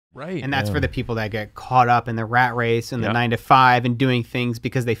Right. And that's for the people that get caught up in the rat race and the 9 to 5 and doing things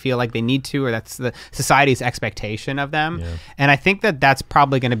because they feel like they need to, or that's the society's expectation of them. Yeah. And I think that that's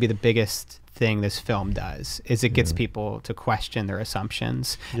probably going to be the biggest thing this film does, is it gets people to question their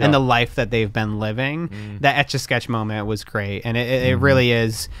assumptions and the life that they've been living. That Etch-a-Sketch moment was great. And it really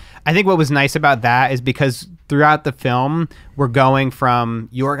is. I think what was nice about that is because throughout the film, we're going from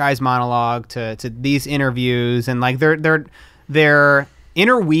your guys' monologue to these interviews, and like they're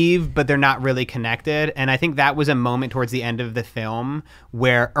interweave, but they're not really connected. And I think that was a moment towards the end of the film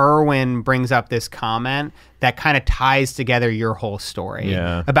where Irwin brings up this comment that kind of ties together your whole story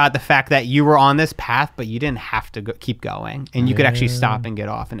about the fact that you were on this path, but you didn't have to keep going, and you could actually stop and get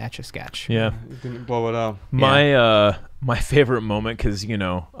off and Etch-a-Sketch. You didn't blow it out. My favorite moment, because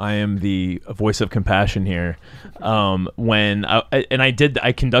I am the voice of compassion here, when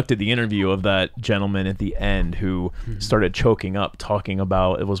I conducted the interview of that gentleman at the end who started choking up talking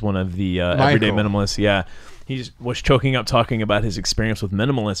about, it was one of the everyday minimalists. He was choking up talking about his experience with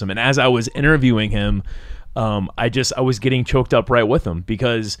minimalism, and as I was interviewing him, I was getting choked up right with him,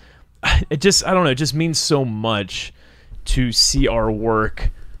 because I don't know, it just means so much to see our work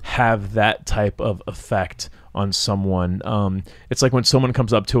have that type of effect on someone. It's like when someone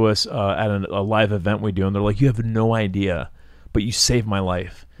comes up to us at a live event we do, and they're like, "You have no idea, but you saved my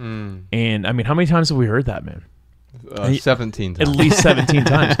life." And I mean, how many times have we heard that, man? 17 times. At least 17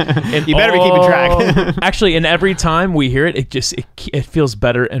 times. And you better be keeping track. Actually, and every time we hear it, it feels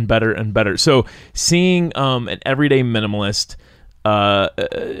better and better and better. So seeing an everyday minimalist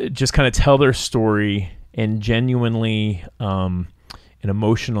just kind of tell their story and genuinely and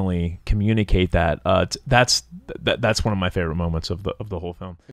emotionally communicate that's one of my favorite moments of the whole film.